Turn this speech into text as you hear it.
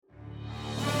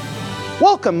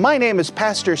Welcome, my name is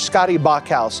Pastor Scotty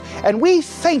Bachhaus, and we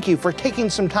thank you for taking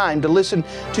some time to listen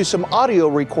to some audio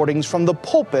recordings from the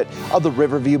pulpit of the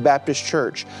Riverview Baptist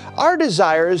Church. Our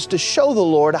desire is to show the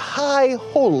Lord high,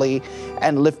 holy,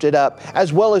 and lifted up,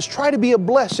 as well as try to be a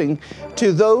blessing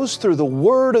to those through the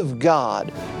Word of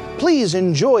God. Please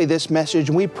enjoy this message,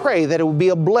 and we pray that it will be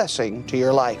a blessing to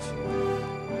your life.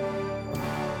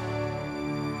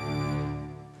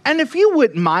 And if you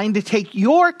wouldn't mind to take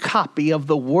your copy of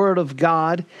the Word of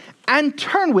God and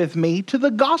turn with me to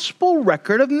the Gospel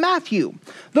record of Matthew.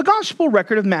 The Gospel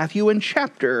record of Matthew in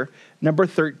chapter number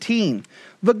 13.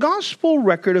 The Gospel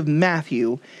record of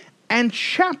Matthew and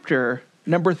chapter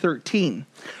number 13.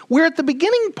 We're at the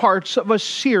beginning parts of a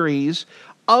series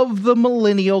of the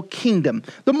millennial kingdom.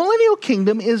 The millennial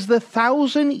kingdom is the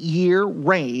 1,000-year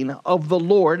reign of the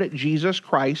Lord Jesus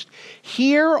Christ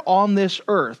here on this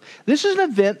earth. This is an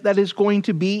event that is going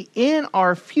to be in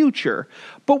our future.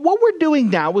 But what we're doing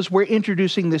now as we're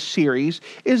introducing this series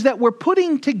is that we're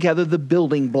putting together the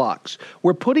building blocks.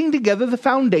 We're putting together the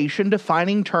foundation,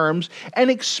 defining terms, and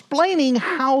explaining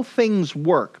how things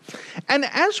work. And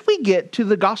as we get to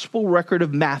the gospel record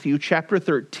of Matthew chapter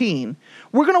 13,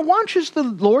 we're going to watch as the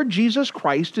Lord Jesus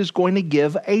Christ is going to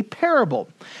give a parable.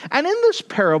 And in this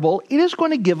parable, it is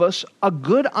going to give us a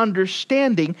good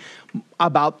understanding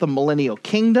about the millennial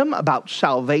kingdom, about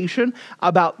salvation,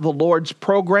 about the Lord's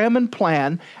program and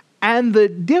plan, and the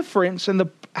difference in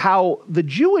how the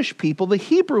Jewish people, the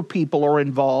Hebrew people are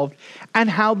involved, and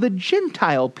how the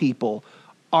Gentile people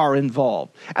are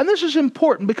involved. And this is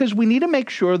important because we need to make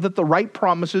sure that the right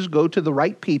promises go to the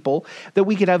right people, that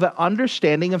we can have an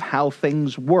understanding of how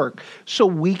things work, so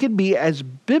we can be as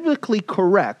biblically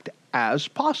correct as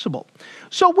possible.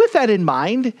 So with that in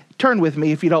mind, turn with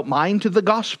me, if you don't mind, to the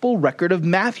Gospel record of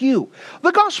Matthew.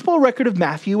 The Gospel record of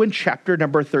Matthew in chapter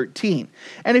number 13.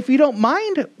 And if you don't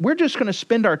mind, we're just going to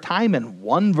spend our time in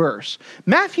one verse.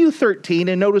 Matthew 13,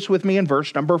 and notice with me in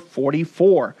verse number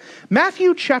 44.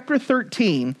 Matthew chapter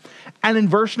 13, and in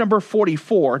verse number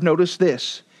 44, notice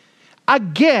this.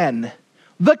 Again,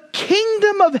 the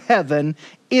kingdom of heaven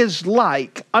is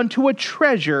like unto a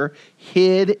treasure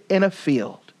hid in a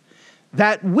field,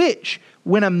 that which,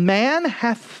 when a man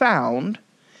hath found,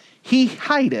 he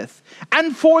hideth,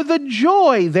 and for the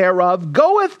joy thereof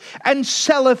goeth and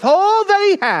selleth all that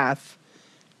he hath,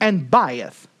 and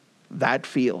buyeth that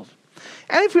field.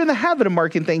 And if you're in the habit of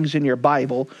marking things in your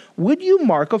Bible, would you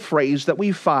mark a phrase that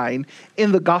we find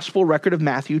in the Gospel record of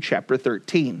Matthew chapter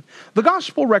 13? The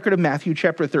Gospel record of Matthew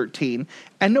chapter 13,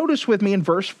 and notice with me in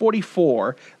verse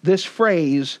 44, this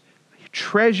phrase,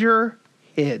 treasure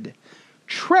hid.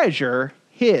 Treasure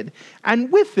hid.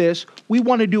 And with this, we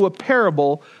want to do a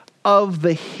parable of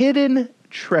the hidden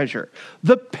treasure.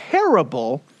 The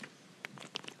parable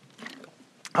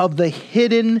of the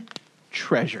hidden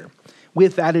treasure.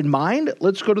 With that in mind,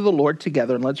 let's go to the Lord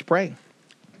together and let's pray.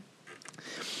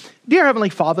 Dear Heavenly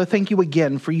Father, thank you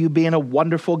again for you being a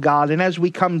wonderful God. And as we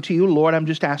come to you, Lord, I'm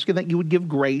just asking that you would give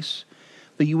grace,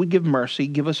 that you would give mercy,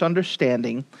 give us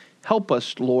understanding. Help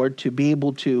us, Lord, to be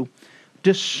able to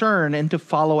discern and to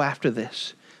follow after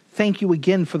this. Thank you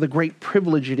again for the great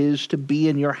privilege it is to be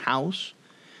in your house,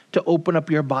 to open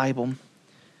up your Bible.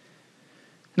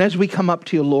 And as we come up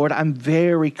to you, Lord, I'm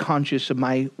very conscious of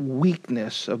my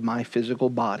weakness of my physical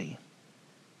body.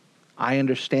 I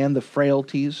understand the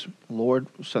frailties. Lord,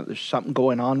 so there's something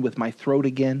going on with my throat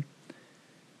again.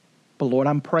 But Lord,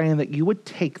 I'm praying that you would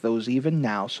take those even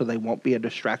now so they won't be a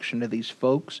distraction to these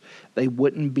folks. They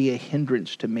wouldn't be a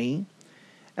hindrance to me.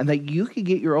 And that you could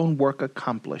get your own work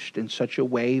accomplished in such a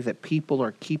way that people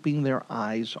are keeping their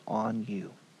eyes on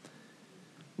you.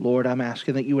 Lord, I'm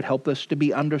asking that you would help us to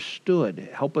be understood,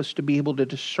 help us to be able to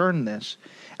discern this,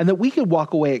 and that we could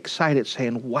walk away excited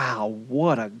saying, wow,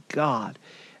 what a God,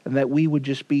 and that we would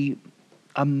just be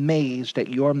amazed at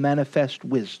your manifest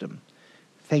wisdom.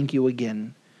 Thank you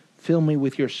again. Fill me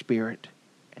with your Spirit,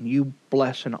 and you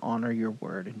bless and honor your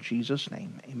word. In Jesus'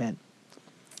 name, amen.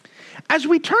 As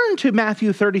we turn to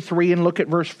Matthew 33 and look at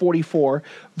verse 44,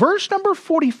 verse number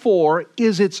 44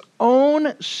 is its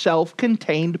own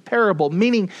self-contained parable,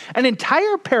 meaning an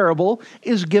entire parable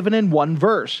is given in one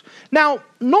verse. Now,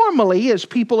 normally, as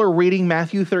people are reading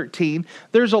Matthew 13,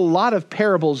 there's a lot of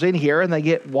parables in here, and they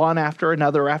get one after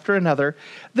another,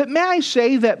 that may I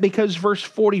say that because verse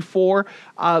 44,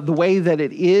 the way that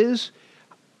it is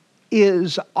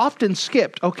often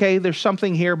skipped. Okay, there's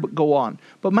something here, but go on.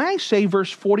 But may I say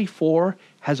verse 44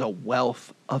 has a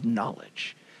wealth of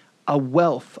knowledge, a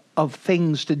wealth of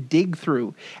things to dig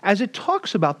through as it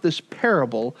talks about this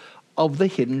parable of the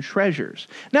hidden treasures.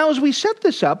 Now, as we set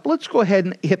this up, let's go ahead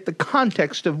and hit the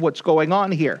context of what's going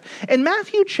on here. In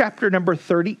Matthew chapter number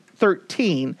 13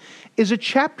 is a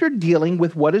chapter dealing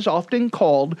with what is often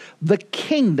called the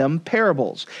kingdom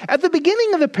parables. At the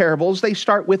beginning of the parables, they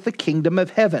start with the kingdom of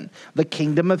heaven, the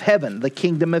kingdom of heaven, the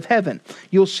kingdom of heaven.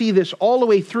 You'll see this all the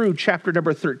way through chapter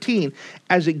number 13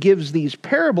 as it gives these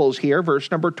parables here. Verse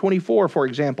number 24, for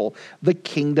example, the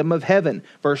kingdom of heaven.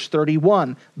 Verse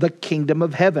 31, the kingdom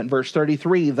of heaven. Verse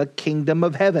 33, the kingdom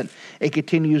of heaven. It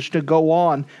continues to go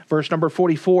on. Verse number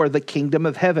 44, the kingdom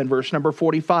of heaven. Verse number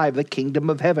 45, the kingdom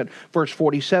of heaven. Verse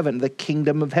 47, the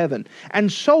kingdom of heaven, and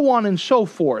so on and so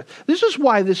forth. This is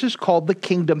why this is called the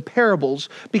kingdom parables,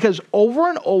 because over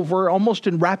and over, almost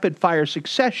in rapid fire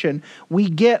succession, we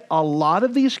get a lot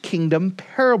of these kingdom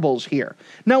parables here.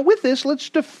 Now with this, let's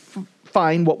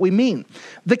define what we mean.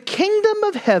 The kingdom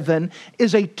of heaven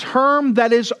is a term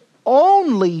that is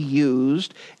only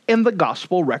used in the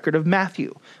gospel record of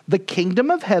Matthew. The kingdom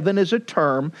of heaven is a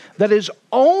term that is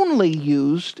only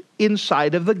used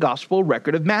inside of the gospel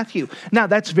record of Matthew. Now,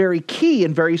 that's very key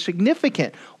and very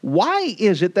significant. Why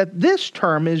is it that this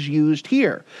term is used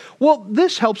here? Well,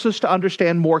 this helps us to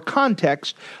understand more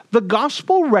context. The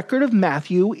gospel record of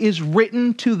Matthew is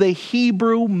written to the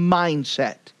Hebrew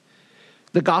mindset.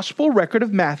 The gospel record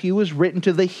of Matthew is written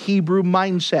to the Hebrew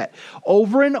mindset.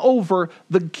 Over and over,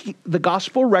 the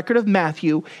gospel record of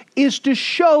Matthew is to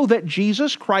show that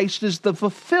Jesus Christ is the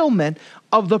fulfillment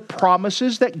of the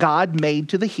promises that God made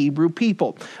to the Hebrew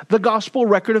people. The gospel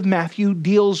record of Matthew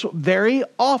deals very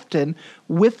often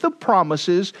with the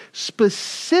promises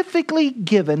specifically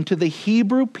given to the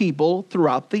Hebrew people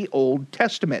throughout the Old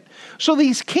Testament. So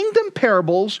these kingdom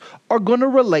parables are going to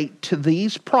relate to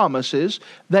these promises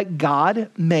that God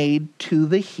made to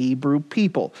the Hebrew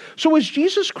people. So as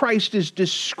Jesus Christ is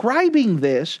describing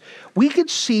this, we could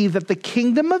see that the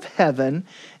kingdom of heaven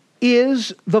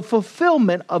is the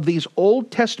fulfillment of these Old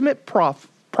Testament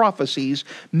prophecies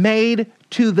made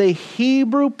to the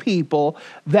Hebrew people,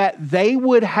 that they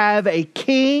would have a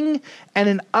king and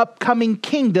an upcoming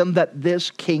kingdom that this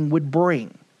king would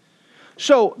bring.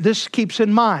 So this keeps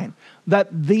in mind that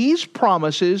these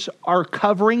promises are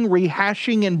covering,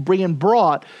 rehashing, and being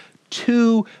brought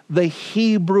to the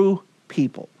Hebrew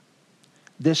people.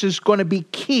 This is going to be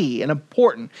key and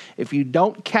important. If you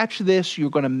don't catch this,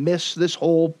 you're going to miss this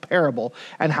whole parable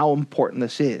and how important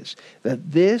this is.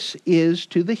 That this is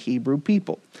to the Hebrew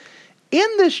people. In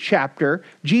this chapter,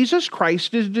 Jesus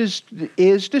Christ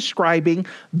is describing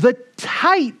the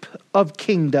type of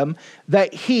kingdom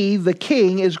that he, the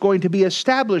king, is going to be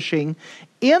establishing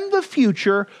in the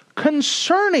future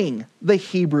concerning the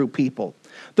Hebrew people.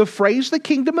 The phrase the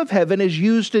kingdom of heaven is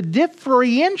used to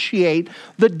differentiate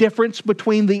the difference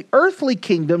between the earthly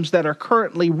kingdoms that are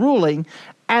currently ruling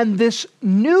and this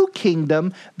new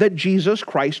kingdom that Jesus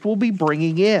Christ will be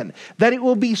bringing in. That it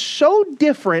will be so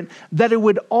different that it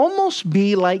would almost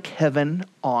be like heaven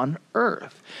on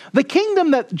earth. The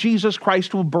kingdom that Jesus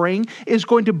Christ will bring is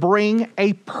going to bring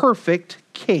a perfect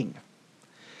king.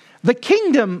 The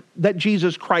kingdom that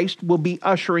Jesus Christ will be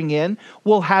ushering in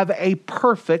will have a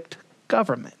perfect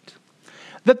government.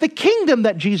 That the kingdom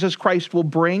that Jesus Christ will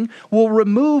bring will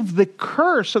remove the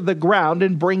curse of the ground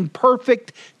and bring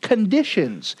perfect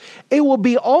conditions. It will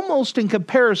be almost in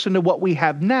comparison to what we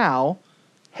have now,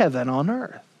 heaven on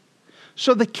earth.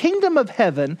 So the kingdom of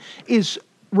heaven is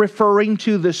referring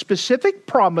to the specific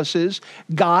promises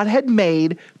God had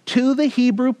made to the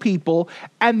Hebrew people,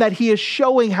 and that he is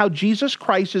showing how Jesus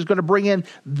Christ is going to bring in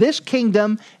this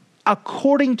kingdom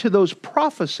according to those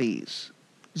prophecies.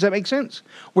 Does that make sense?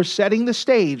 We're setting the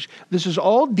stage. This is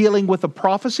all dealing with the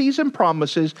prophecies and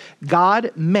promises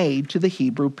God made to the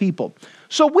Hebrew people.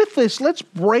 So with this, let's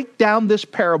break down this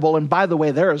parable. And by the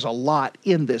way, there is a lot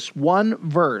in this one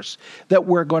verse that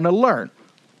we're going to learn.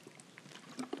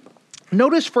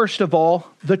 Notice, first of all,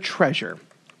 the treasure.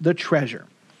 The treasure.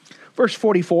 Verse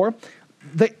 44,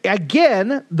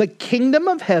 again, the kingdom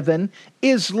of heaven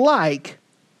is like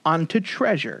unto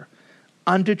treasure.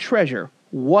 Unto treasure.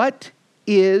 What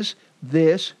is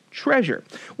this treasure?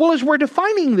 Well, as we're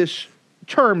defining this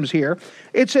terms here,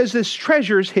 it says this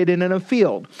treasure is hidden in a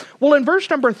field. Well, in verse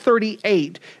number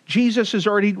 38, Jesus has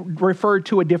already referred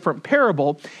to a different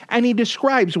parable, and he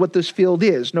describes what this field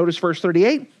is. Notice verse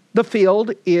 38, the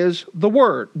field is the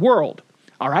world.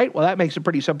 All right, well, that makes it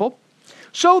pretty simple.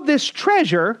 So this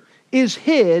treasure is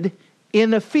hid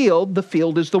in a field. The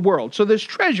field is the world. So this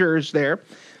treasure is there.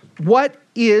 What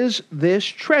is this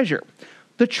treasure?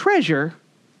 The treasure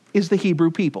is the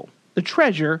Hebrew people. The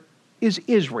treasure is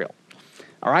Israel.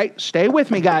 All right, stay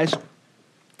with me, guys.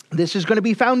 This is going to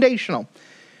be foundational.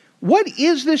 What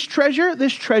is this treasure?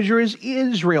 This treasure is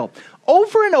Israel.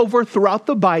 Over and over throughout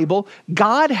the Bible,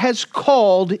 God has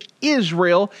called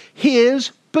Israel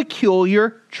his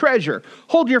peculiar treasure.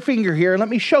 Hold your finger here and let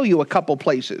me show you a couple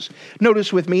places.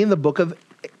 Notice with me in the book of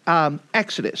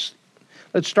Exodus.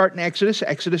 Let's start in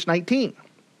Exodus 19.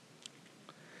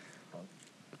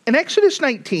 In Exodus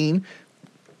 19,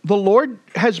 the Lord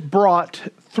has brought,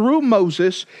 through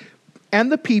Moses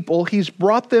and the people, he's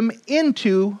brought them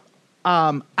into,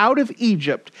 out of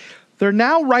Egypt. They're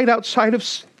now right outside of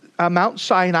Mount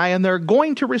Sinai, and they're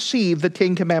going to receive the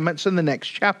Ten Commandments in the next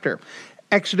chapter.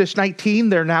 Exodus 19,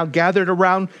 they're now gathered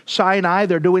around Sinai.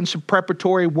 They're doing some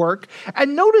preparatory work.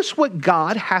 And notice what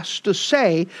God has to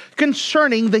say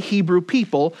concerning the Hebrew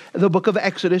people, the book of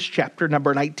Exodus, chapter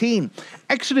number 19.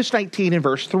 Exodus 19 and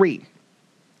verse 3.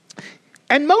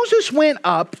 And Moses went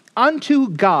up unto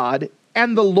God,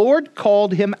 and the Lord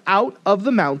called him out of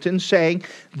the mountain, saying,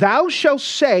 Thou shalt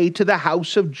say to the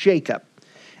house of Jacob,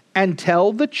 and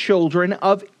tell the children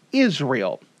of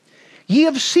Israel, Ye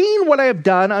have seen what I have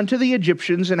done unto the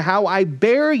Egyptians, and how I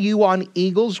bare you on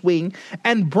eagle's wing,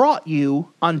 and brought you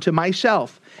unto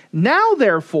myself. Now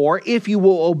therefore, if you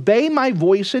will obey my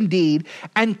voice indeed,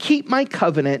 and keep my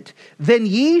covenant, then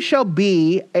ye shall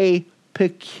be a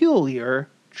peculiar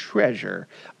treasure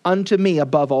unto me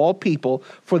above all people,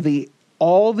 for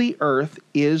all the earth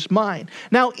is mine.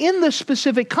 Now, in this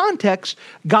specific context,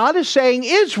 God is saying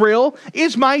Israel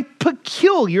is my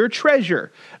peculiar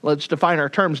treasure. Let's define our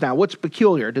terms now. What's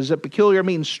peculiar? Does it peculiar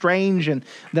mean strange and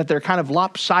that they're kind of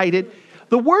lopsided?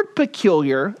 The word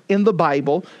peculiar in the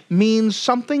Bible means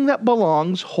something that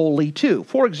belongs wholly to.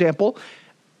 For example,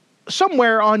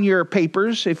 somewhere on your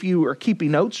papers, if you are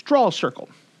keeping notes, draw a circle.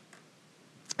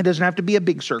 It doesn't have to be a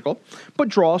big circle, but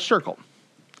draw a circle.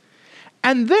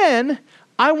 And then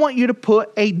I want you to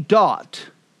put a dot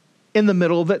in the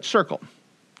middle of that circle.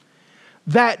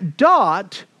 That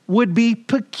dot would be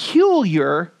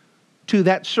peculiar to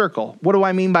that circle. What do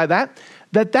I mean by that?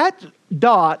 That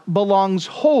dot belongs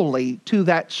wholly to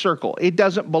that circle. It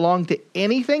doesn't belong to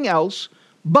anything else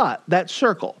but that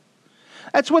circle.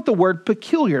 That's what the word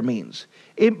peculiar means.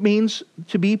 It means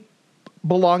to be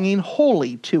belonging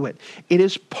wholly to it. It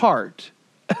is part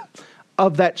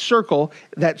of that circle.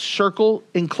 That circle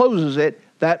encloses it.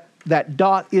 That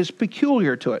dot is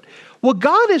peculiar to it. Well,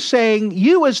 God is saying,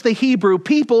 you as the Hebrew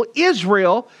people,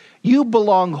 Israel, you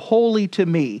belong wholly to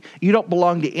me. You don't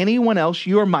belong to anyone else.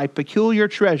 You are my peculiar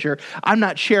treasure. I'm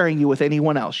not sharing you with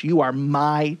anyone else. You are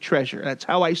my treasure. That's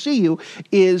how I see you,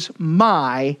 is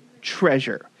my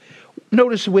treasure.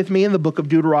 Notice with me in the book of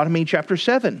Deuteronomy chapter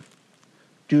 7.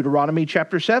 Deuteronomy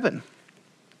chapter 7.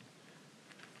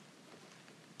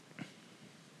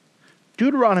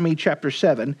 Deuteronomy chapter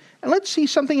 7, and let's see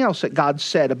something else that God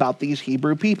said about these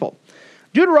Hebrew people.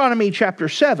 Deuteronomy chapter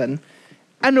 7,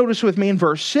 and notice with me in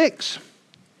verse 6.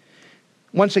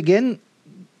 Once again,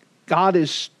 God is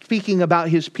speaking about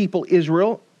his people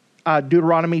Israel.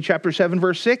 Deuteronomy chapter 7,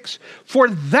 verse 6. For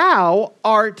thou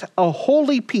art a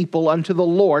holy people unto the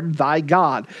Lord thy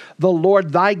God. The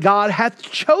Lord thy God hath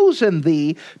chosen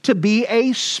thee to be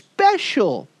a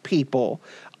special people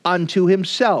unto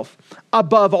himself,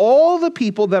 above all the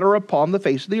people that are upon the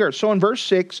face of the earth. So in verse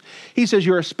 6, he says,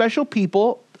 you're a special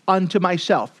people unto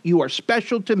myself. You are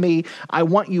special to me. I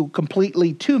want you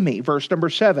completely to me. Verse number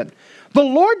 7. The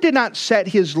Lord did not set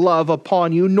his love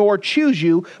upon you, nor choose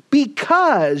you,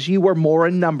 because you were more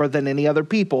in number than any other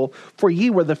people, for ye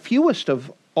were the fewest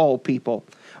of all people.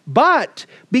 But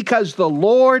because the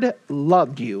Lord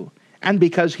loved you, and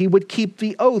because he would keep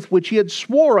the oath which he had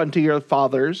swore unto your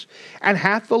fathers, and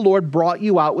hath the Lord brought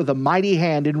you out with a mighty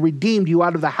hand, and redeemed you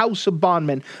out of the house of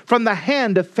bondmen, from the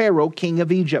hand of Pharaoh king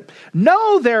of Egypt.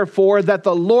 Know therefore that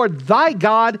the Lord thy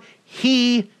God,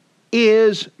 he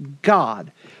is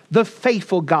God, the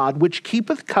faithful God, which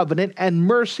keepeth covenant and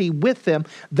mercy with them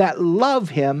that love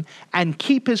him, and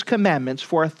keep his commandments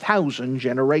for 1,000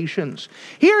 generations.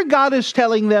 Here God is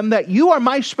telling them that you are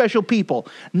my special people,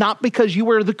 not because you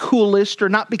were the coolest, or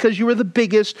not because you were the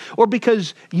biggest, or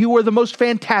because you were the most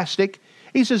fantastic.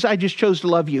 He says, I just chose to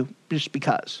love you just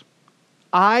because.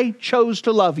 I chose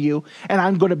to love you, and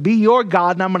I'm going to be your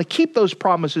God, and I'm going to keep those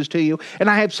promises to you, and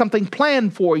I have something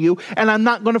planned for you, and I'm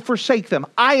not going to forsake them.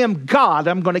 I am God.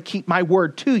 I'm going to keep my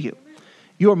word to you.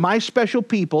 You're my special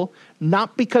people,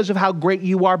 not because of how great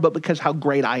you are, but because how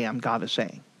great I am, God is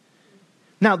saying.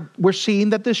 Now, we're seeing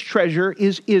that this treasure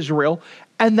is Israel,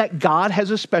 and that God has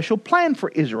a special plan for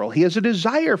Israel. He has a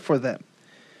desire for them.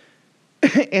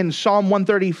 in Psalm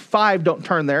 135, don't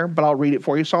turn there, but I'll read it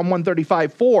for you. Psalm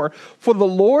 135:4, for the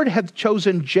Lord hath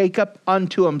chosen Jacob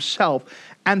unto himself,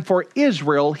 and for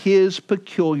Israel his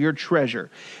peculiar treasure.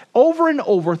 Over and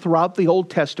over throughout the Old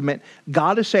Testament,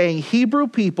 God is saying, Hebrew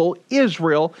people,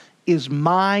 Israel, is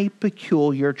my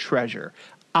peculiar treasure.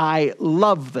 I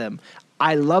love them.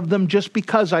 I love them just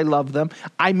because I love them.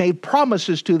 I made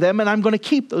promises to them, and I'm going to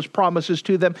keep those promises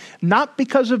to them, not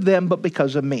because of them, but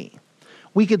because of me.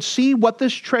 We could see what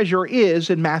this treasure is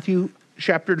in Matthew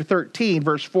chapter 13,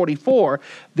 verse 44.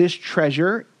 This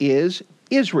treasure is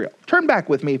Israel. Turn back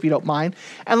with me, if you don't mind,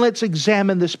 and let's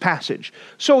examine this passage.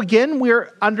 So again,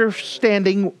 we're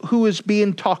understanding who is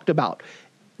being talked about.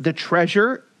 The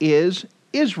treasure is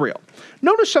Israel.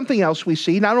 Notice something else we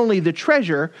see. Not only the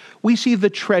treasure, we see the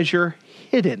treasure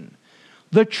hidden.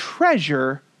 The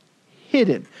treasure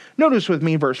hidden. Notice with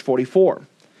me verse 44.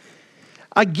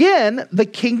 Again, the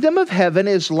kingdom of heaven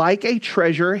is like a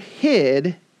treasure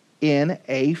hid in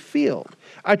a field.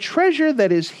 A treasure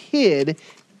that is hid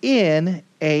in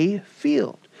a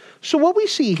field. So what we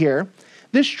see here,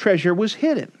 this treasure was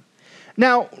hidden.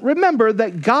 Now, remember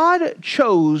that God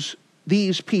chose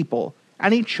these people,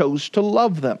 and he chose to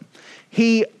love them.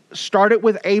 He started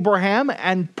with Abraham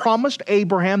and promised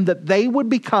Abraham that they would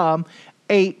become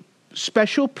a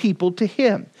special people to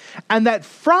him, and that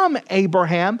from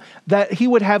Abraham that he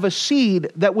would have a seed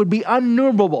that would be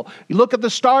innumerable. You look at the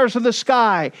stars of the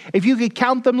sky. If you could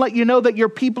count them, let you know that your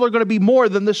people are going to be more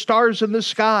than the stars in the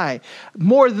sky,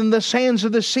 more than the sands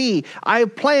of the sea. I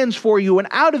have plans for you, and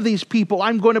out of these people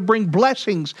I'm going to bring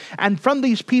blessings, and from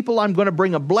these people I'm going to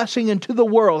bring a blessing into the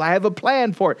world. I have a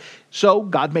plan for it. So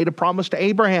God made a promise to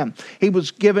Abraham. He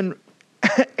was given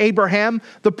Abraham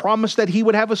the promise that he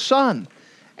would have a son.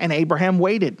 And Abraham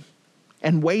waited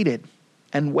and waited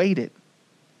and waited.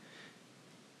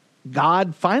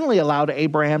 God finally allowed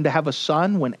Abraham to have a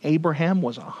son when Abraham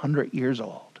was 100 years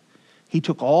old. He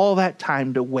took all that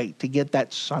time to wait to get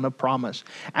that son of promise.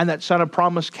 And that son of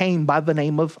promise came by the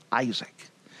name of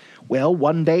Isaac. Well,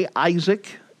 one day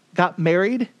Isaac got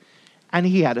married and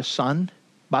he had a son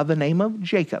by the name of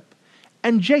Jacob.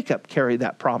 And Jacob carried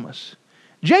that promise.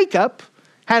 Jacob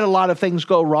had a lot of things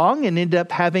go wrong and ended up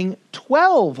having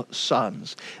 12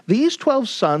 sons. These 12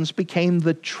 sons became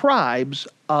the tribes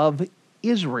of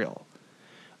Israel.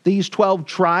 These 12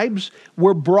 tribes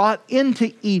were brought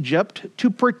into Egypt to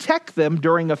protect them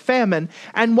during a famine.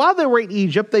 And while they were in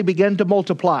Egypt, they began to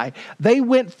multiply. They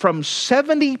went from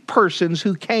 70 persons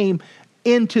who came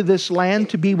into this land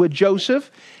to be with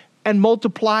Joseph and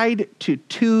multiplied to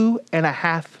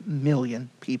 2.5 million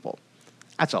people.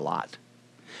 That's a lot.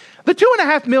 The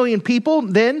 2.5 million people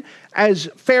then, as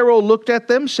Pharaoh looked at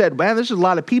them, said, man, this is a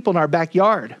lot of people in our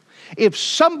backyard. If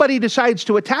somebody decides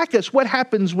to attack us, what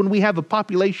happens when we have a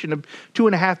population of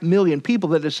 2.5 million people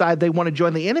that decide they want to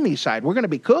join the enemy side? We're going to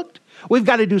be cooked. We've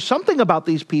got to do something about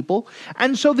these people.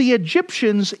 And so the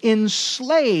Egyptians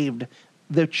enslaved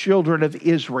the children of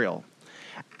Israel,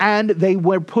 and they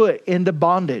were put into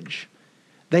bondage.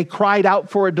 They cried out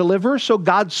for a deliverer, so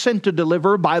God sent a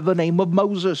deliverer by the name of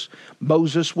Moses.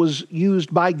 Moses was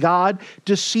used by God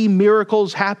to see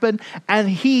miracles happen,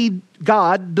 and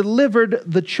God, delivered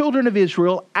the children of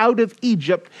Israel out of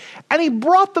Egypt, and he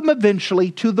brought them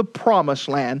eventually to the promised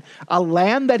land, a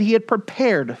land that he had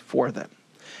prepared for them.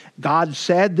 God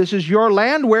said, this is your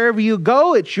land, wherever you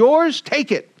go, it's yours,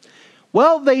 take it.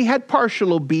 Well, they had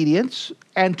partial obedience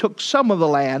and took some of the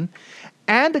land,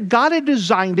 and God had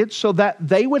designed it so that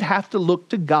they would have to look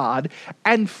to God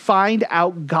and find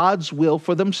out God's will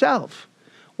for themselves.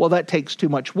 Well, that takes too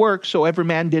much work, so every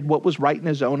man did what was right in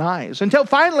his own eyes. Until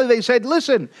finally they said,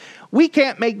 listen, we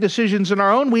can't make decisions on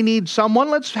our own. We need someone.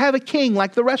 Let's have a king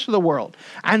like the rest of the world.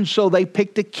 And so they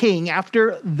picked a king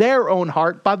after their own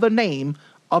heart by the name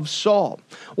of Saul.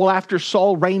 Well, after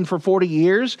Saul reigned for 40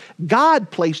 years, God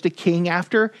placed a king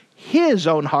after his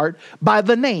own heart by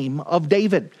the name of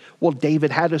David. Well,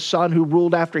 David had a son who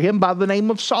ruled after him by the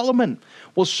name of Solomon.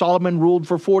 Well, Solomon ruled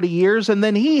for 40 years, and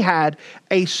then he had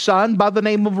a son by the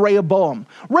name of Rehoboam.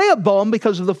 Rehoboam,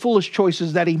 because of the foolish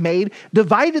choices that he made,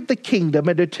 divided the kingdom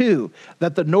into two.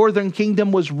 That the northern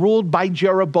kingdom was ruled by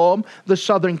Jeroboam, the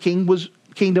southern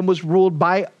kingdom was ruled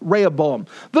by Rehoboam.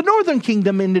 The northern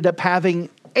kingdom ended up having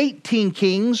 18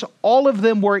 kings. All of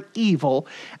them were evil,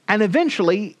 and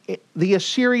eventually the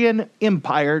Assyrian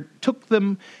Empire took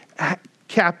them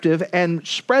captive and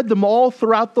spread them all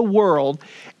throughout the world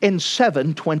in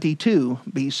 722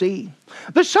 BC.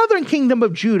 The southern kingdom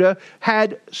of Judah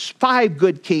had 5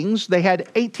 good kings. They had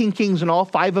 18 kings in all,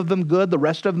 5 of them good, the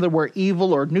rest of them were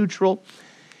evil or neutral.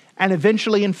 And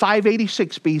eventually in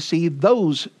 586 BC,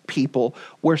 those people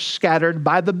were scattered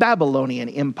by the Babylonian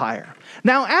Empire.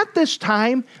 Now at this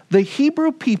time, the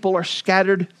Hebrew people are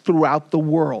scattered throughout the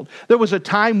world. There was a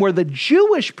time where the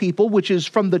Jewish people, which is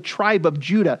from the tribe of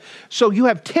Judah, so you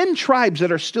have 10 tribes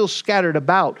that are still scattered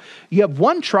about. You have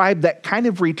one tribe that kind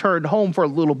of returned home for a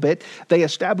little bit. They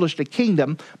established a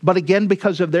kingdom, but again,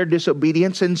 because of their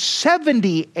disobedience, in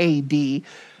 70 AD,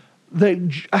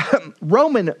 the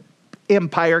Roman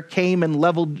Empire came and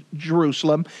leveled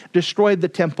Jerusalem, destroyed the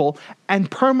temple, and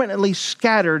permanently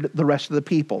scattered the rest of the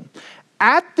people.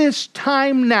 At this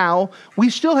time now, we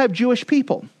still have Jewish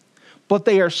people, but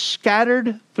they are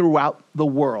scattered throughout the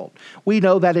world. We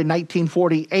know that in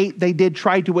 1948, they did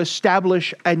try to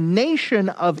establish a nation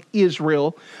of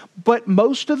Israel, but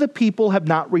most of the people have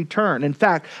not returned. In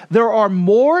fact, there are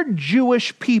more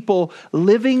Jewish people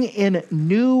living in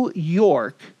New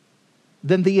York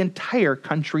than the entire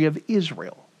country of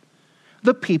Israel.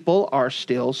 The people are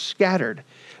still scattered.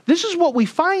 This is what we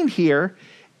find here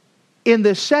in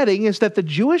this setting, is that the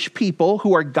Jewish people,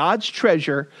 who are God's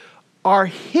treasure, are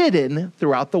hidden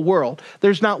throughout the world.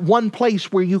 There's not one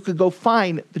place where you could go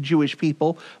find the Jewish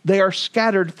people. They are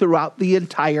scattered throughout the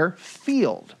entire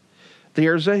field.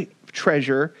 There's a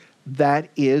treasure that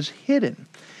is hidden.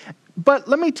 But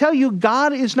let me tell you,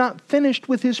 God is not finished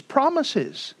with his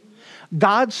promises.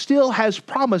 God still has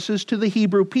promises to the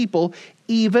Hebrew people,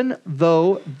 even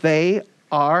though they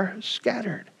are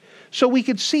scattered. So we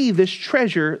could see this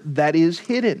treasure that is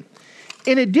hidden.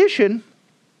 In addition,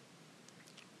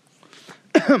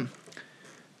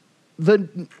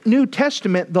 the New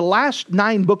Testament, the last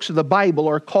 9 books of the Bible,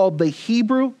 are called the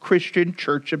Hebrew Christian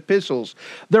Church epistles.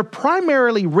 They're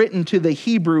primarily written to the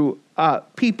Hebrew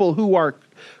people who are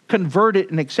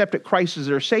converted and accepted Christ as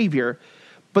their Savior.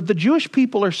 But the Jewish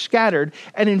people are scattered,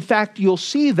 and in fact, you'll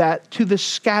see that to the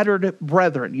scattered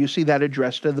brethren. You see that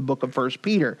addressed to the book of 1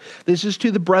 Peter. This is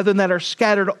to the brethren that are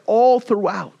scattered all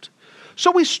throughout.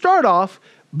 So we start off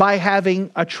by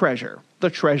having a treasure. The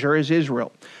treasure is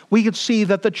Israel. We could see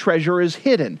that the treasure is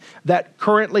hidden, that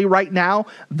currently right now,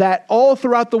 that all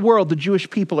throughout the world, the Jewish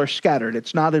people are scattered.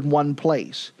 It's not in one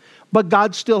place. But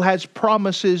God still has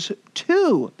promises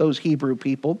to those Hebrew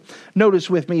people. Notice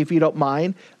with me, if you don't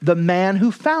mind, the man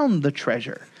who found the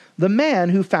treasure. The man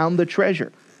who found the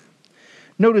treasure.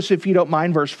 Notice, if you don't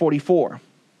mind, verse 44.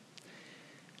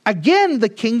 Again, the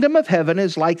kingdom of heaven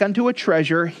is like unto a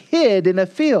treasure hid in a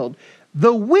field,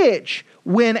 the which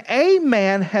when a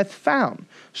man hath found.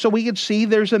 So we could see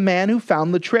there's a man who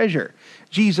found the treasure.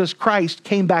 Jesus Christ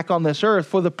came back on this earth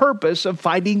for the purpose of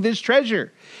finding this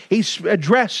treasure. He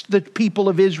addressed the people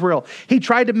of Israel. He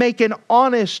tried to make an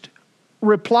honest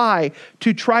reply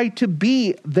to try to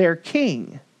be their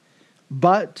king.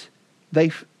 But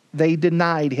they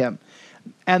denied him.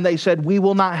 And they said, we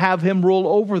will not have him rule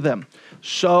over them.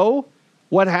 So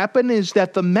what happened is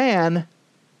that the man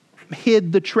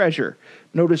hid the treasure.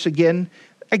 Notice again,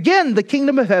 the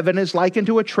kingdom of heaven is like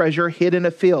unto a treasure hid in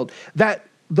a field, that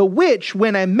the which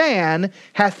when a man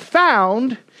hath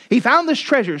found, he found this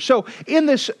treasure. So in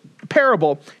this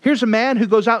parable, here's a man who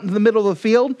goes out into the middle of the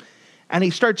field and he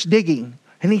starts digging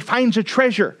and he finds a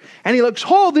treasure and he looks,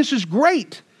 oh, this is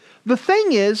great. The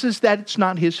thing is that it's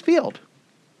not his field.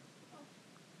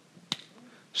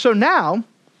 So now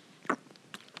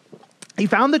he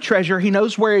found the treasure. He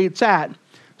knows where it's at.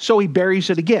 So he buries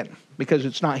it again because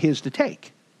it's not his to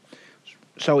take.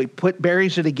 So he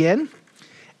buries it again.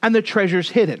 And the treasure's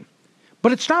hidden.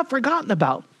 But it's not forgotten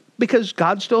about because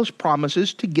God still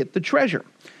promises to get the treasure.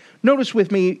 Notice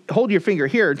with me, hold your finger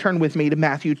here and turn with me to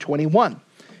Matthew 21.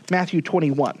 Matthew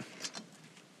 21.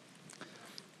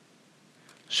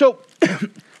 So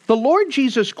the Lord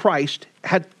Jesus Christ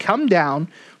had come down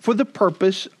for the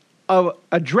purpose of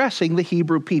addressing the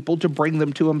Hebrew people to bring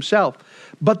them to himself.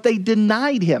 But they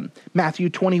denied him.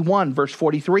 Matthew 21, verse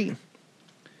 43.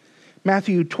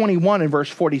 Matthew 21 and verse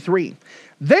 43.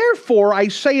 Therefore I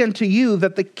say unto you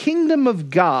that the kingdom of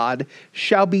God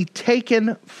shall be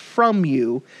taken from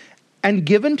you and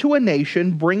given to a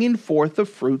nation, bringing forth the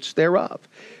fruits thereof.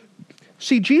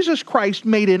 See, Jesus Christ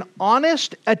made an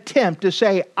honest attempt to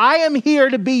say, I am here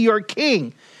to be your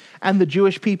king. And the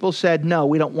Jewish people said, no,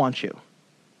 we don't want you.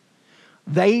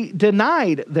 They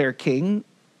denied their king.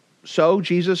 So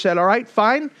Jesus said, all right,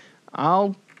 fine,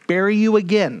 I'll bury you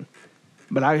again.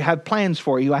 But I have plans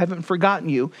for you. I haven't forgotten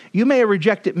you. You may have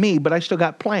rejected me, but I still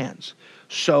got plans.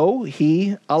 So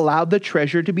he allowed the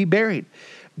treasure to be buried.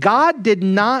 God did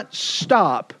not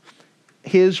stop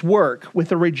his work with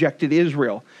the rejected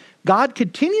Israel. God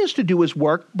continues to do his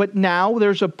work, but now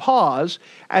there's a pause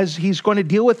as he's going to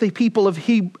deal with the people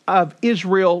of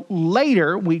Israel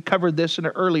later. We covered this in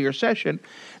an earlier session.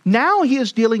 Now he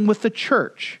is dealing with the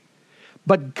church.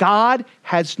 But God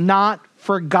has not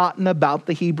forgotten about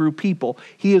the Hebrew people.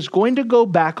 He is going to go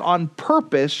back on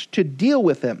purpose to deal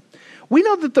with them. We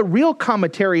know that the real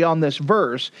commentary on this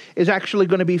verse is actually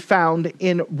going to be found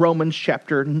in Romans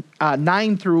chapter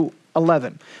 9 through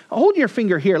 11. Hold your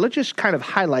finger here. Let's just kind of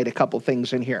highlight a couple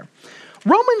things in here.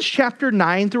 Romans chapter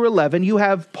 9 through 11, you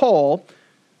have Paul,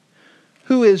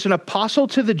 who is an apostle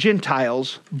to the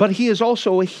Gentiles, but he is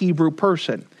also a Hebrew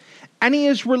person. And he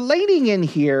is relating in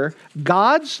here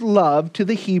God's love to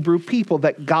the Hebrew people,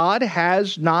 that God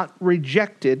has not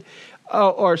rejected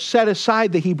or set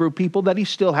aside the Hebrew people, that he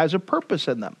still has a purpose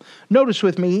in them. Notice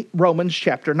with me Romans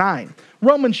chapter 9.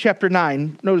 Romans chapter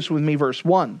 9, notice with me verse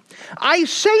 1. I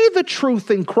say the truth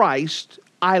in Christ,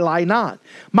 I lie not.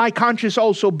 My conscience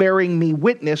also bearing me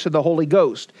witness of the Holy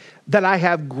Ghost, that I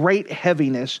have great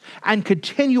heaviness and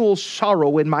continual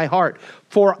sorrow in my heart.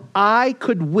 For I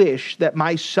could wish that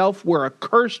myself were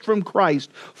accursed from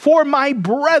Christ for my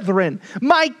brethren,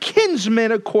 my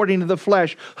kinsmen according to the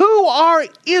flesh, who are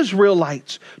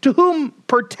Israelites, to whom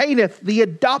pertaineth the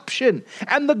adoption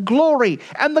and the glory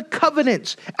and the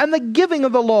covenants and the giving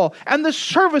of the law and the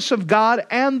service of God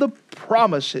and the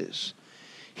promises.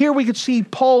 Here we could see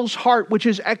Paul's heart, which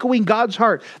is echoing God's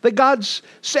heart. That God's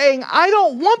saying, I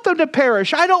don't want them to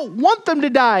perish. I don't want them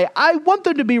to die. I want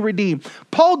them to be redeemed.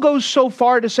 Paul goes so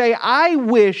far to say, I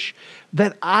wish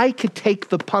that I could take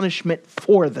the punishment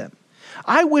for them.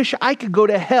 I wish I could go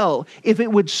to hell if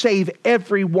it would save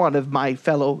every one of my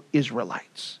fellow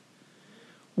Israelites.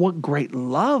 What great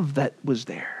love that was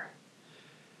there.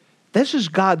 This is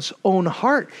God's own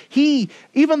heart.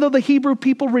 Even though the Hebrew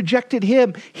people rejected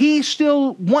him, he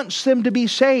still wants them to be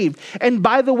saved. And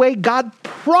by the way, God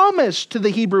promised to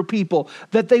the Hebrew people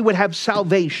that they would have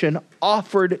salvation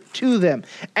offered to them.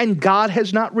 And God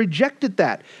has not rejected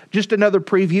that. Just another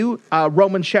preview,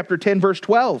 Romans chapter 10, verse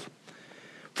 12.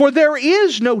 For there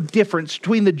is no difference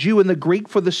between the Jew and the Greek,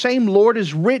 for the same Lord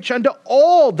is rich unto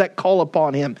all that call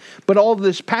upon him. But all of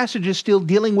this passage is still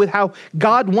dealing with how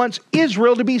God wants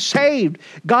Israel to be saved.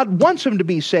 God wants them to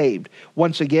be saved.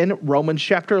 Once again, Romans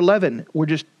chapter 11. We're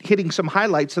just hitting some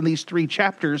highlights in these 3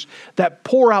 chapters that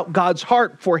pour out God's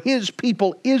heart for his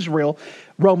people Israel.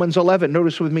 Romans 11,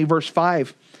 notice with me verse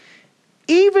 5.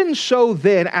 Even so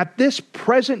then, at this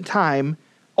present time,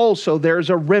 also there is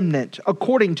a remnant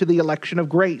according to the election of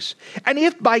grace. And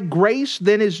if by grace,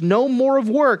 then is no more of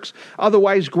works,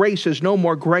 otherwise grace is no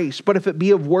more grace. But if it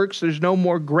be of works, there's no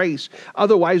more grace,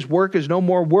 otherwise work is no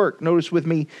more work. Notice with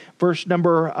me verse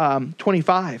number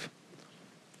 25.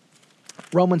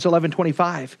 Romans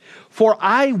 11:25. For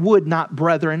I would not,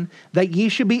 brethren, that ye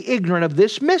should be ignorant of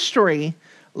this mystery,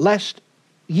 lest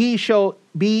ye shall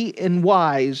be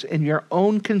wise in your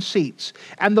own conceits.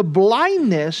 And the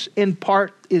blindness in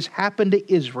part is happened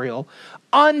to Israel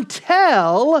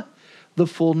until the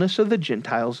fullness of the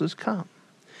Gentiles is come.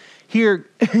 Here,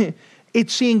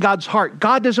 it's seeing God's heart.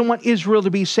 God doesn't want Israel to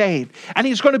be saved. And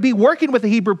he's going to be working with the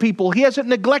Hebrew people. He hasn't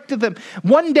neglected them.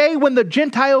 One day when the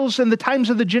Gentiles and the times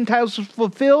of the Gentiles is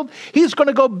fulfilled, he's going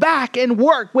to go back and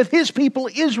work with his people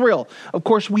Israel. Of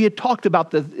course, we had talked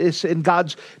about this in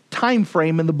God's time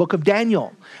frame in the book of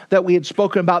Daniel that we had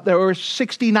spoken about. There were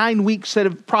 69 weeks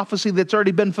of prophecy that's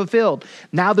already been fulfilled.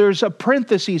 Now there's a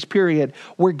parentheses period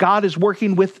where God is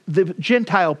working with the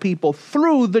Gentile people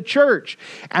through the church.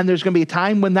 And there's going to be a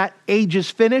time when that age is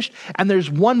finished and there's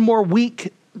one more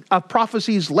week of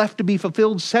prophecies left to be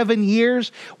fulfilled, 7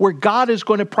 years, where God is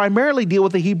going to primarily deal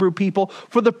with the Hebrew people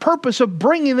for the purpose of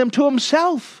bringing them to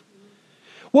himself.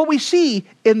 What we see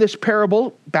in this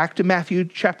parable, back to Matthew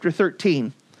chapter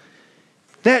 13,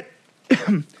 that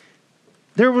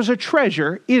there was a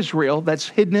treasure, Israel, that's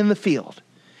hidden in the field.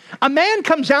 A man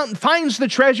comes out and finds the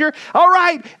treasure. All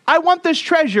right, I want this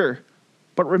treasure.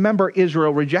 But remember,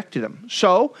 Israel rejected him.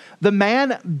 So the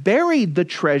man buried the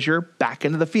treasure back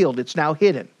into the field. It's now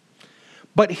hidden.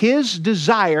 But his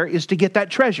desire is to get that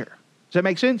treasure. Does that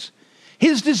make sense?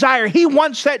 His desire, he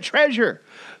wants that treasure.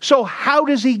 So how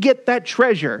does he get that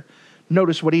treasure?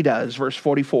 Notice what he does, verse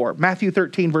 44. Matthew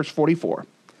 13, verse 44.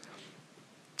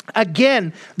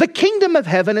 Again, the kingdom of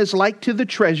heaven is like to the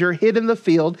treasure hid in the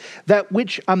field, that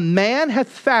which a man hath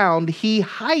found, he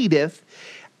hideth,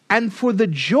 and for the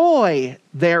joy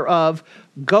thereof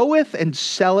goeth and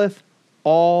selleth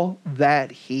all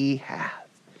that he hath.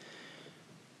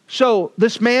 So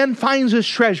this man finds his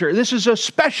treasure. This is a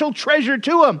special treasure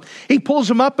to him. He pulls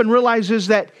him up and realizes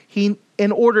that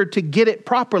in order to get it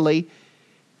properly,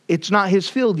 it's not his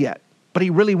field yet. but he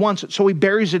really wants it. So he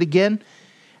buries it again.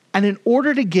 And in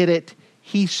order to get it,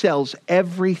 he sells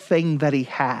everything that he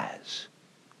has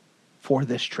for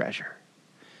this treasure.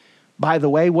 By the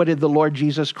way, what did the Lord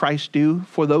Jesus Christ do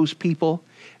for those people?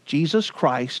 Jesus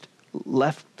Christ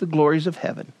left the glories of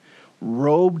heaven,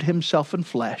 robed himself in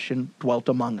flesh, and dwelt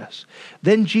among us.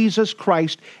 Then Jesus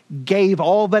Christ gave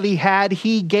all that he had.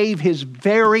 He gave his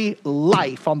very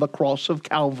life on the cross of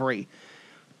Calvary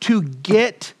to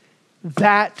get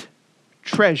that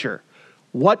treasure.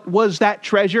 What was that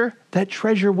treasure? That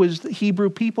treasure was the Hebrew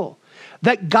people.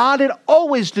 That God had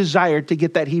always desired to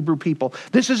get that Hebrew people.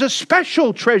 This is a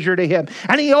special treasure to him.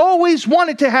 And he always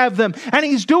wanted to have them. And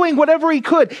he's doing whatever he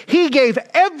could. He gave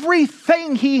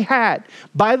everything he had.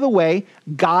 By the way,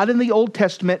 God in the Old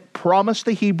Testament promised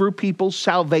the Hebrew people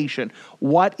salvation.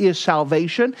 What is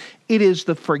salvation? It is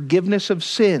the forgiveness of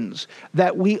sins.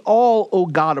 That we all owe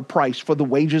God a price. For the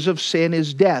wages of sin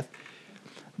is death.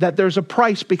 That there's a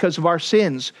price because of our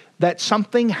sins. That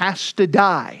something has to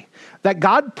die. That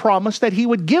God promised that he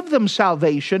would give them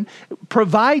salvation,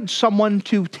 provide someone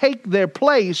to take their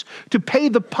place, to pay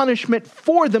the punishment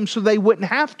for them so they wouldn't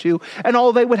have to. And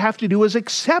all they would have to do is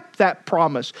accept that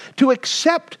promise, to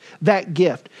accept that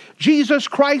gift. Jesus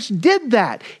Christ did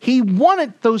that. He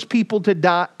wanted those people to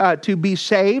die, to be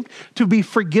saved, to be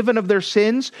forgiven of their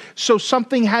sins. So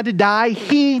something had to die.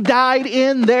 He died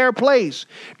in their place.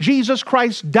 Jesus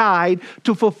Christ died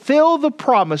to fulfill the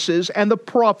promises and the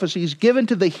prophecies given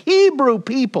to the Hebrew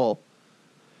people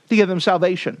to give them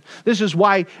salvation. This is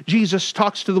why Jesus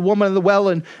talks to the woman of the well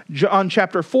in John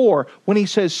chapter 4 when he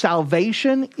says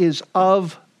salvation is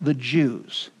of the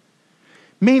Jews.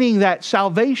 Meaning that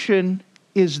salvation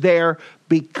is there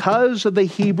because of the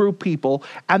Hebrew people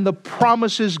and the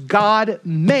promises God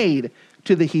made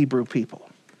to the Hebrew people.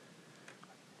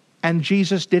 And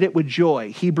Jesus did it with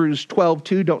joy. Hebrews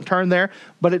 12:2, don't turn there,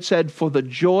 but it said, for the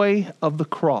joy of the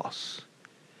cross,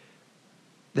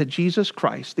 that Jesus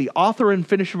Christ, the author and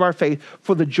finisher of our faith,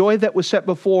 for the joy that was set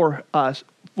before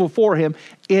him,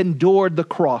 endured the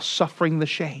cross, suffering the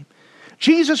shame.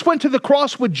 Jesus went to the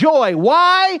cross with joy.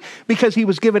 Why? Because he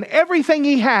was given everything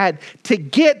he had to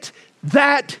get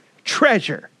that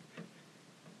treasure.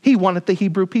 He wanted the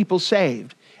Hebrew people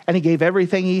saved, and he gave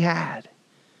everything he had.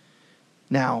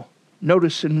 Now,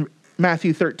 notice in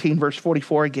Matthew 13, verse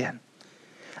 44 again.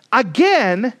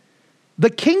 Again, the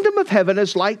kingdom of heaven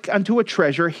is like unto a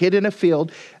treasure hid in a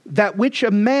field, that which a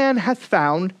man hath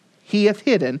found, he hath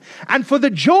hidden. And for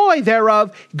the joy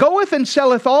thereof goeth and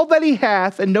selleth all that he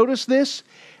hath, and notice this,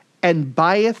 and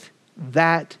buyeth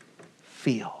that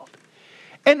field.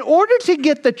 In order to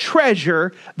get the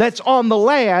treasure that's on the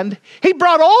land, he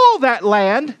brought all that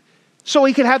land so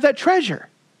he could have that treasure.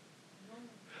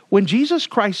 When Jesus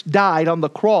Christ died on the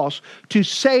cross to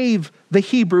save the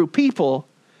Hebrew people,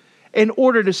 in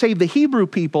order to save the Hebrew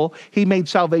people, he made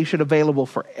salvation available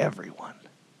for everyone.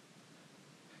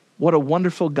 What a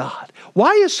wonderful God.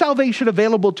 Why is salvation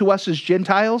available to us as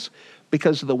Gentiles?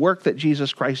 Because of the work that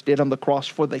Jesus Christ did on the cross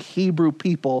for the Hebrew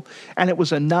people, and it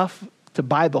was enough to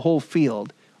buy the whole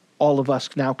field. All of us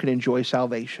now can enjoy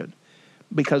salvation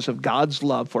because of God's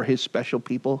love for his special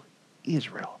people,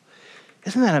 Israel.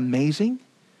 Isn't that amazing?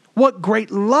 What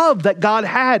great love that God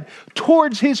had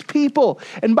towards his people.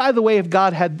 And by the way, if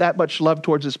God had that much love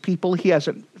towards his people, he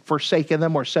hasn't forsaken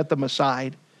them or set them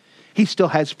aside. He still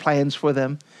has plans for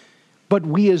them. But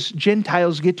we as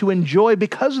Gentiles get to enjoy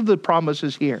because of the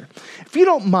promises here. If you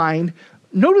don't mind,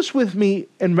 notice with me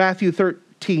in Matthew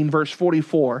 13, verse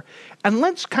 44. And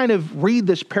let's kind of read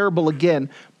this parable again,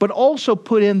 but also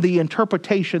put in the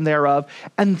interpretation thereof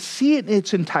and see it in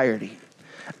its entirety.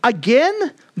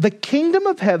 Again, the kingdom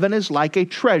of heaven is like a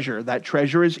treasure. That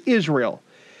treasure is Israel.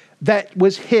 That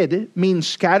was hid, means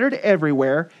scattered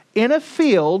everywhere, in a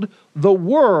field, the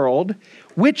world,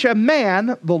 which a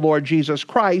man, the Lord Jesus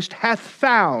Christ, hath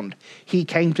found. He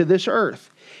came to this earth.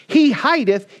 He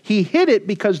hideth, he hid it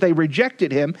because they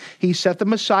rejected him. He set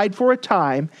them aside for a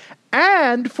time,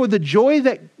 and for the joy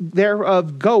that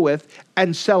thereof goeth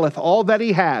and selleth all that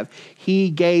he hath. He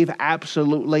gave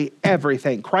absolutely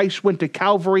everything. Christ went to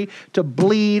Calvary to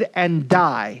bleed and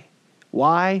die.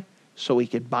 Why? So he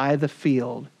could buy the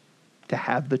field to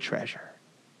have the treasure.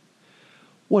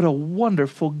 What a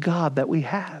wonderful God that we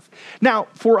have. Now,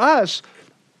 for us,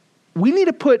 we need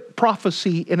to put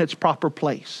prophecy in its proper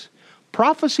place.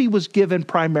 Prophecy was given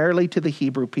primarily to the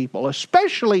Hebrew people,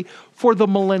 especially for the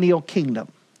millennial kingdom.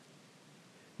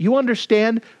 You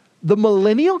understand, the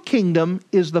millennial kingdom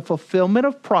is the fulfillment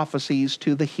of prophecies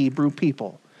to the Hebrew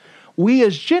people. We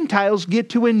as Gentiles get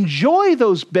to enjoy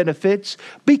those benefits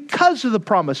because of the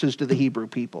promises to the Hebrew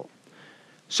people.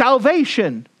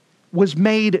 Salvation was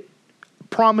made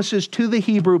promises to the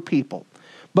Hebrew people.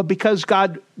 But because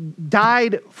God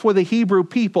died for the Hebrew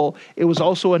people, it was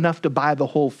also enough to buy the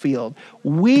whole field.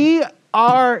 We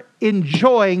are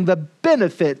enjoying the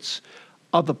benefits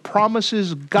of the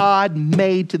promises God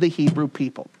made to the Hebrew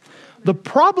people. The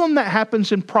problem that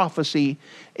happens in prophecy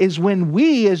is when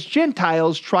we as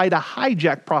Gentiles try to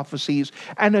hijack prophecies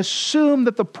and assume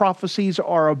that the prophecies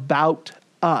are about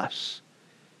us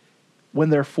when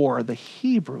they're for the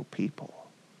Hebrew people.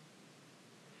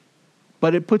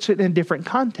 But it puts it in a different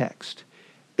context.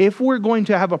 If we're going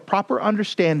to have a proper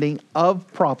understanding of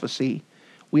prophecy,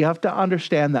 we have to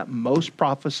understand that most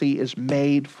prophecy is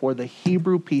made for the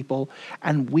Hebrew people,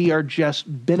 and we are just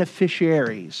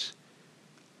beneficiaries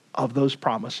of those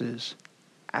promises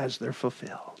as they're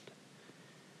fulfilled.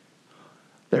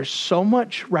 There's so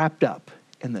much wrapped up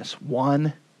in this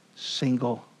one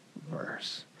single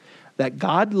verse. That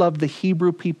God loved the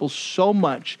Hebrew people so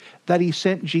much that he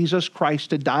sent Jesus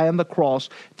Christ to die on the cross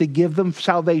to give them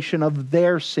salvation of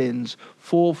their sins,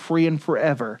 full, free, and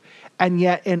forever. And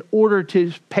yet, in order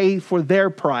to pay for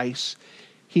their price,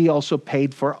 he also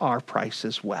paid for our price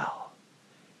as well.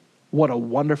 What a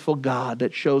wonderful God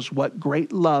that shows what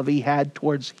great love he had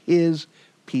towards his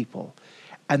people,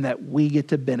 and that we get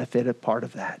to benefit a part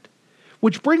of that.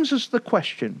 Which brings us to the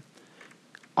question,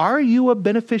 are you a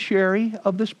beneficiary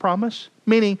of this promise?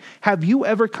 Meaning, have you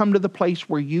ever come to the place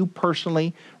where you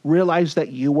personally realized that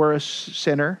you were a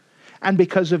sinner, and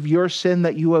because of your sin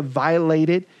that you have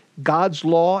violated God's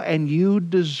law and you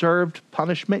deserved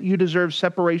punishment, you deserved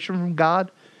separation from God?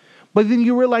 But then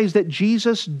you realize that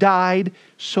Jesus died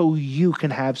so you can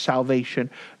have salvation.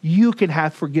 You can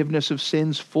have forgiveness of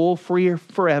sins, full, free,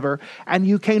 forever. And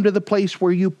you came to the place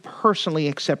where you personally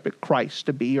accepted Christ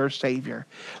to be your Savior.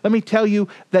 Let me tell you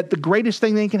that the greatest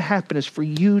thing that can happen is for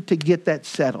you to get that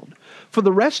settled. For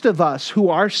the rest of us who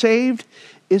are saved,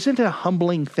 isn't it a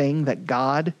humbling thing that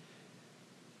God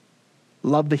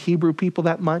loved the Hebrew people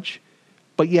that much,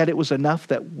 but yet it was enough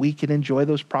that we can enjoy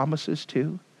those promises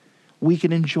too? We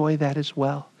can enjoy that as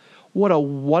well. What a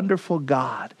wonderful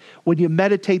God. When you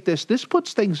meditate this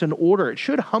puts things in order. It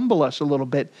should humble us a little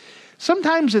bit.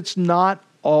 Sometimes it's not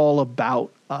all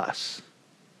about us.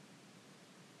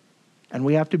 And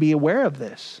we have to be aware of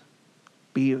this.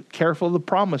 Be careful of the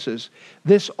promises.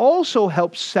 This also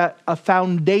helps set a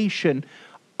foundation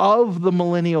of the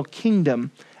millennial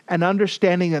kingdom, and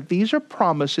understanding that these are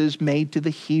promises made to the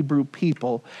Hebrew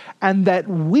people and that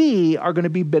we are going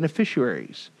to be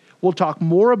beneficiaries. We'll talk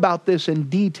more about this in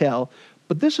detail,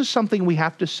 but this is something we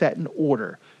have to set in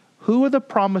order. Who are the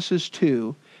promises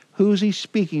to? Who's he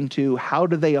speaking to? How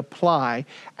do they apply?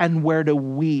 And where do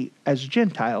we as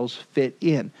Gentiles fit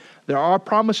in? There are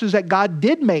promises that God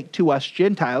did make to us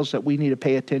Gentiles that we need to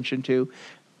pay attention to.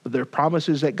 But there are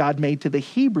promises that God made to the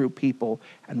Hebrew people,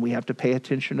 and we have to pay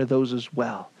attention to those as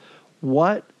well.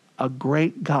 What a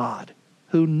great God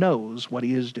who knows what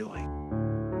he is doing.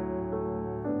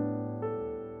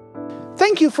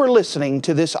 Thank you for listening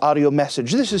to this audio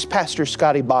message. This is Pastor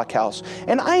Scotty Bachhaus,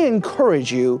 and I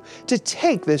encourage you to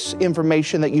take this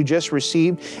information that you just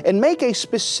received and make a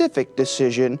specific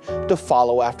decision to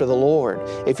follow after the Lord.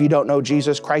 If you don't know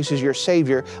Jesus Christ as your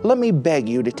Savior, let me beg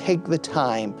you to take the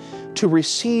time to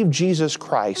receive Jesus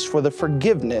Christ for the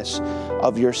forgiveness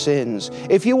of your sins.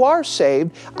 If you are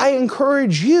saved, I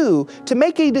encourage you to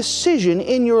make a decision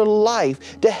in your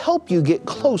life to help you get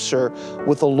closer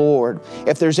with the Lord.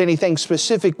 If there's anything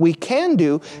specific we can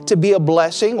do to be a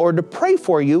blessing or to pray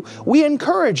for you, we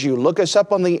encourage you. Look us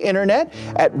up on the internet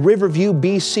at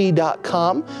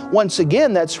riverviewbc.com. Once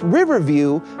again, that's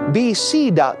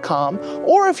riverviewbc.com.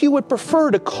 Or if you would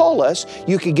prefer to call us,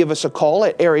 you can give us a call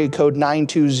at area code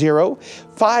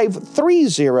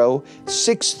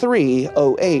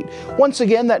 920-530-6308. Once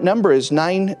again, that number is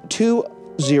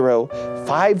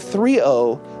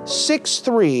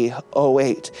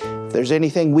 920-530-6308. If there's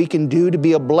anything we can do to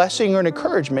be a blessing or an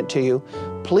encouragement to you,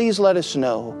 please let us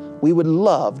know. We would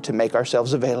love to make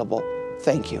ourselves available.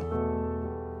 Thank you.